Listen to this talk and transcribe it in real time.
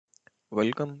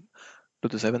Welcome to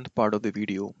the seventh part of the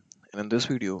video, and in this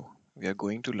video we are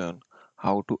going to learn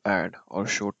how to add or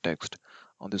show text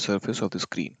on the surface of the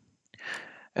screen.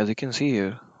 As you can see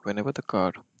here, whenever the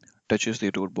car touches the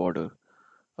road border,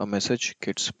 a message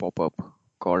gets pop up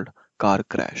called car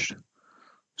crashed.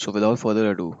 So without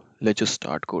further ado, let's just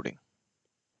start coding.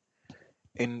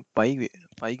 In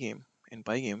Pygame,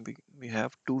 we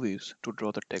have two ways to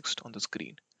draw the text on the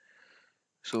screen.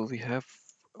 So we have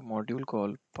a module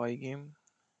called pygame.font,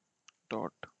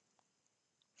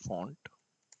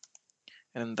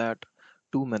 and in that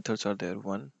two methods are there.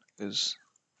 One is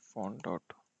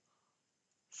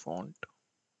font.font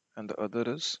and the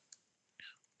other is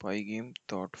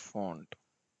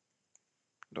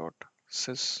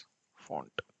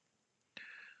pygame.font.sysfont.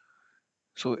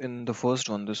 So in the first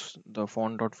one, the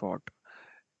font.font,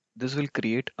 this will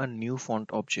create a new font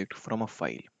object from a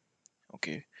file.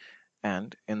 Okay,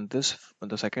 and in this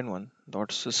the second one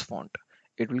 .sysfont,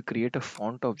 it will create a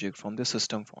font object from the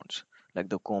system fonts like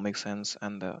the Comic Sans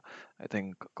and the I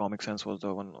think Comic Sans was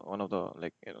the one of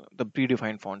the the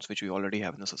predefined fonts which we already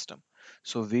have in the system.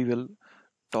 So we will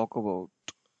talk about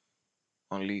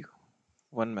only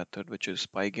one method, which is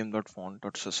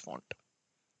pygame.font.sysfont.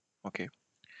 Okay,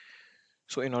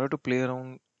 so in order to play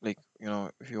around, if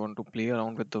you want to play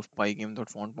around with the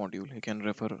pygame.font module, you can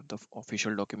refer the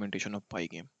official documentation of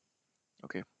pygame.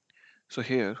 Okay, so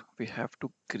here we have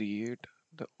to create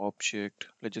the object.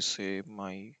 Let's just say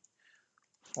my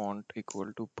font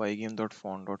equal to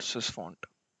pygame.font.sysfont.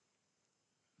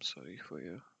 Sorry for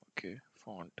your okay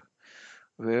font,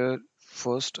 where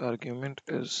first argument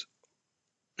is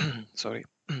sorry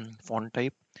font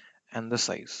type and the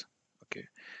size. Okay,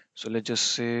 so let's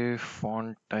just say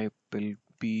font type will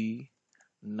be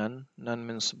none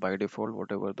means by default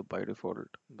whatever the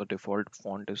default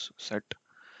font is set,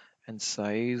 and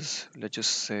size let's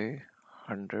just say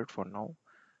 100 for now.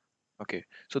 Okay,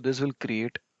 so this will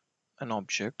create an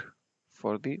object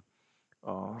for the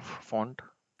font.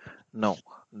 Now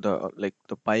the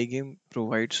pygame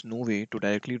provides no way to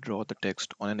directly draw the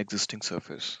text on an existing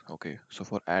surface. Okay, so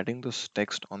for adding this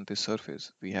text on this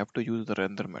surface, we have to use the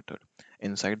render method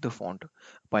inside the font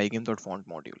pygame.font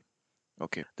module.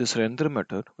 Okay, this render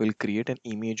method will create an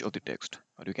image of the text,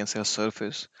 or you can say a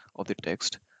surface of the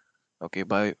text. Okay,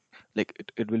 by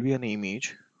it will be an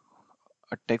image,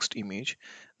 a text image.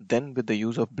 Then with the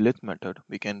use of blit method,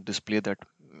 we can display that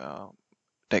uh,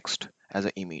 text as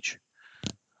an image.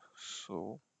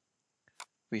 So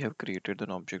we have created an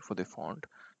object for the font.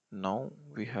 Now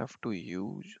we have to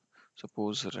use,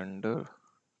 suppose, render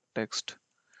text,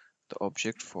 the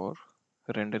object for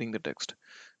rendering the text.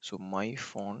 So my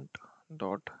font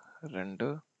dot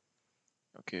render.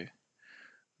 Okay,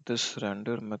 this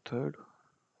render method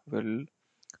will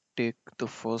take the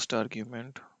first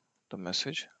argument, the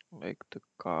message, like the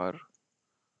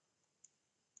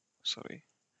sorry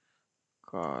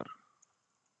car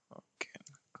okay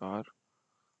car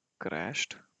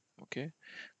crashed. Okay,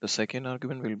 the second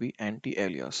argument will be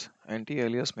anti-alias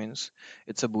means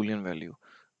it's a boolean value.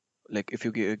 Like if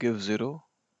you give 0,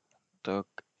 the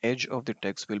edge of the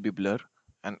text will be blur,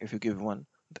 and if you give 1,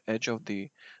 the edge of the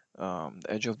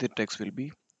text will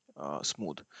be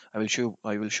smooth. I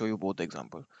will show you both the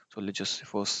example. So let's just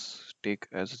first take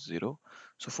as 0.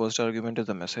 So first argument is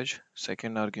the message,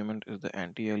 second argument is the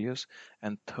anti-alias,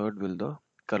 and third will the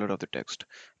color of the text.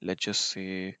 Let's just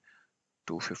say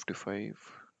 255,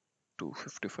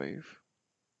 255,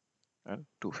 and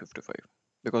 255,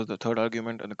 because the third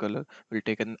argument and the color will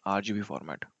take an RGB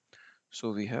format.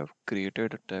 So we have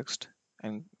created a text,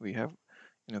 and we have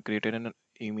created an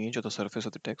image of the surface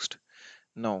of the text.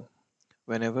 Now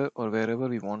whenever or wherever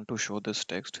we want to show this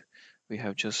text, we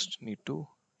have just need to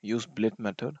use blit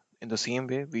method in the same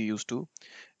way we used to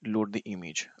load the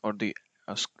image or the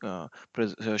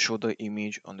show the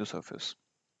image on the surface.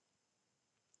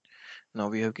 Now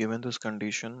we have given this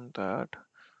condition that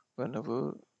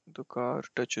whenever the car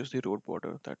touches the road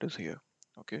border, that is here.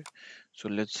 Okay, so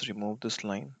let's remove this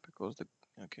line because the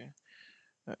okay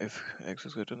if x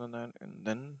is greater than that, and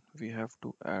then we have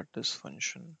to add this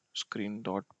function screen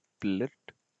dot blit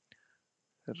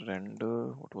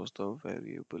render. What was the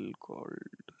variable called?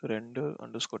 Render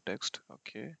underscore text.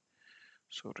 Okay,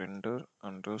 so render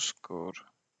underscore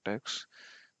text,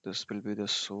 this will be the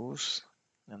source,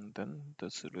 and then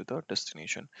this will be the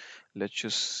destination. Let's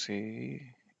just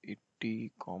say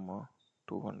 80 comma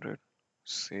 200.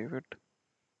 Save it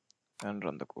and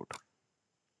run the code.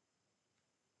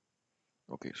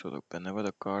 Okay, so whenever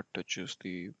the car touches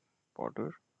the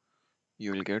border,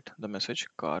 you will get the message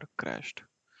car crashed.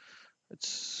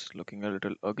 It's looking a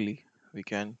little ugly. We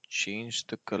can change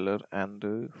the color and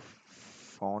the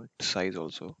font size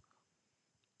also.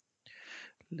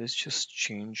 Let's just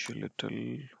change a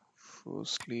little.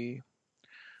 Firstly,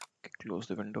 close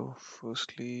the window.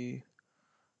 Firstly,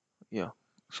 yeah.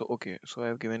 So okay, so I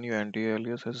have given you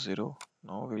anti-alias as 0.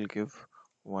 Now we'll give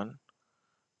 1.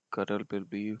 Color will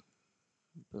be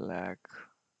black.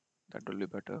 That will be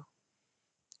better.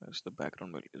 As the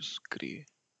background value is gray.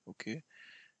 Okay,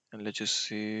 and let's just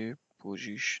say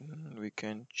position. We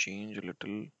can change a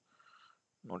little.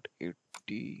 Not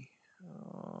 80.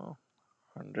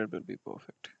 100 will be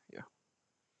perfect. Yeah.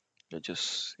 Let's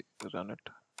just run it,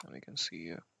 and we can see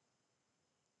here.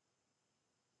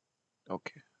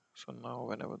 Okay. So now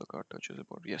whenever the car touches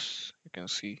about, yes, you can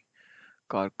see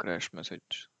car crash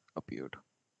message appeared.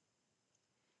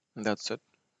 That's it.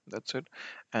 That's it.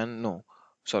 And no,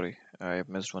 sorry, I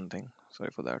missed one thing.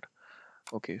 Sorry for that.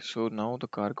 Okay, so now the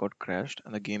car got crashed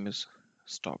and the game is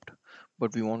stopped.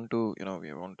 But we want to,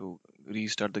 we want to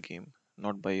restart the game,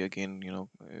 not by again,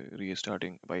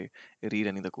 restarting by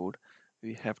rerunning the code.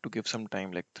 We have to give some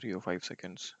time, like 3 or 5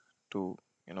 seconds, to,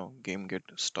 game get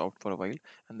stopped for a while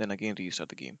and then again restart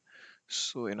the game.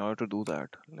 So in order to do that,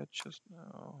 let's just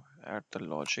add the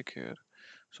logic here.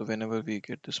 So whenever we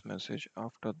get this message,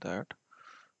 after that,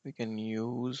 we can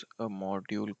use a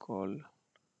module called,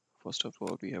 first of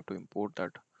all, we have to import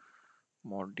that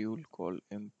module called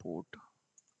import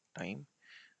time.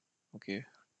 Okay,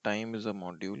 time is a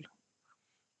module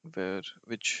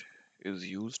which is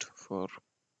used for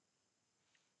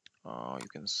you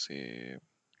can say,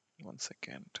 1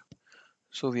 second.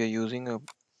 So we are using a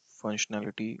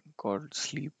functionality called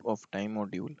sleep of time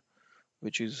module,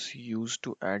 which is used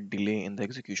to add delay in the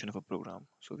execution of a program.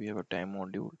 So we have a time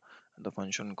module and the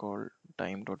function called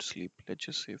time.sleep. Let's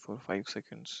just say for 5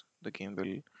 seconds the game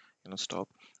will stop,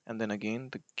 and then again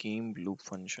the game loop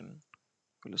function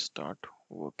will start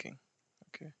working.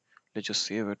 Okay, let's just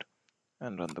save it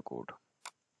and run the code.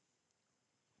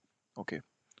 Okay,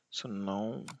 so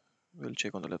now we'll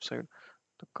check on the left side.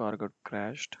 The car got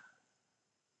crashed.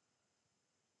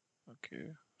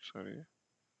 Okay, sorry,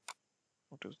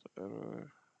 what is the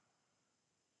error?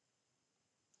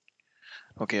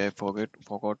 Okay, I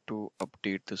forgot to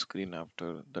update the screen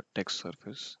after the text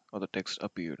surface or the text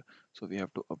appeared. So we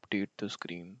have to update the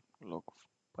screen log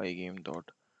pygame dot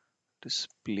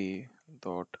display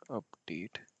dot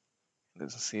update.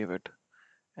 Let's save it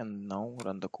and now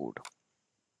run the code.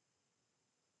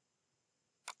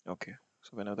 Okay,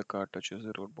 so whenever the car touches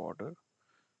the road border,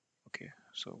 okay,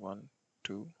 so 1,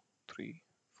 2, 3,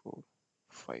 4,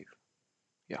 5.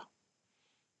 Yeah,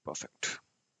 perfect.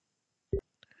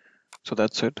 So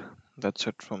that's it. That's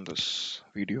it from this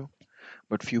video.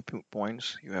 But few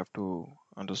points you have to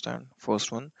understand.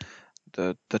 First one,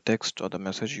 the text or the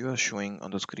message you are showing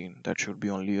on the screen, that should be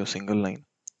only a single line.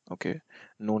 Okay,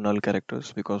 no null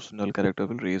characters, because null character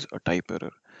will raise a type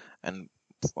error, and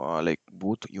like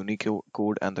both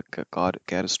Unicode and the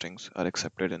char strings are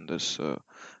accepted in this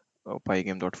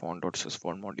pygame.font.sys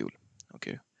font module.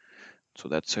 Okay, so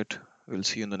that's it. We'll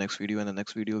see you in the next video. In the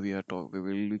next video we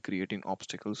will be creating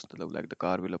obstacles, like the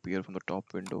car will appear from the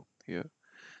top window here,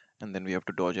 and then we have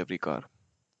to dodge every car.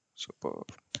 So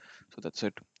that's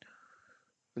it.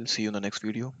 We'll see you in the next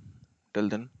video. Till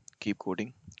then, keep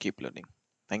coding, keep learning.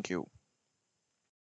 Thank you.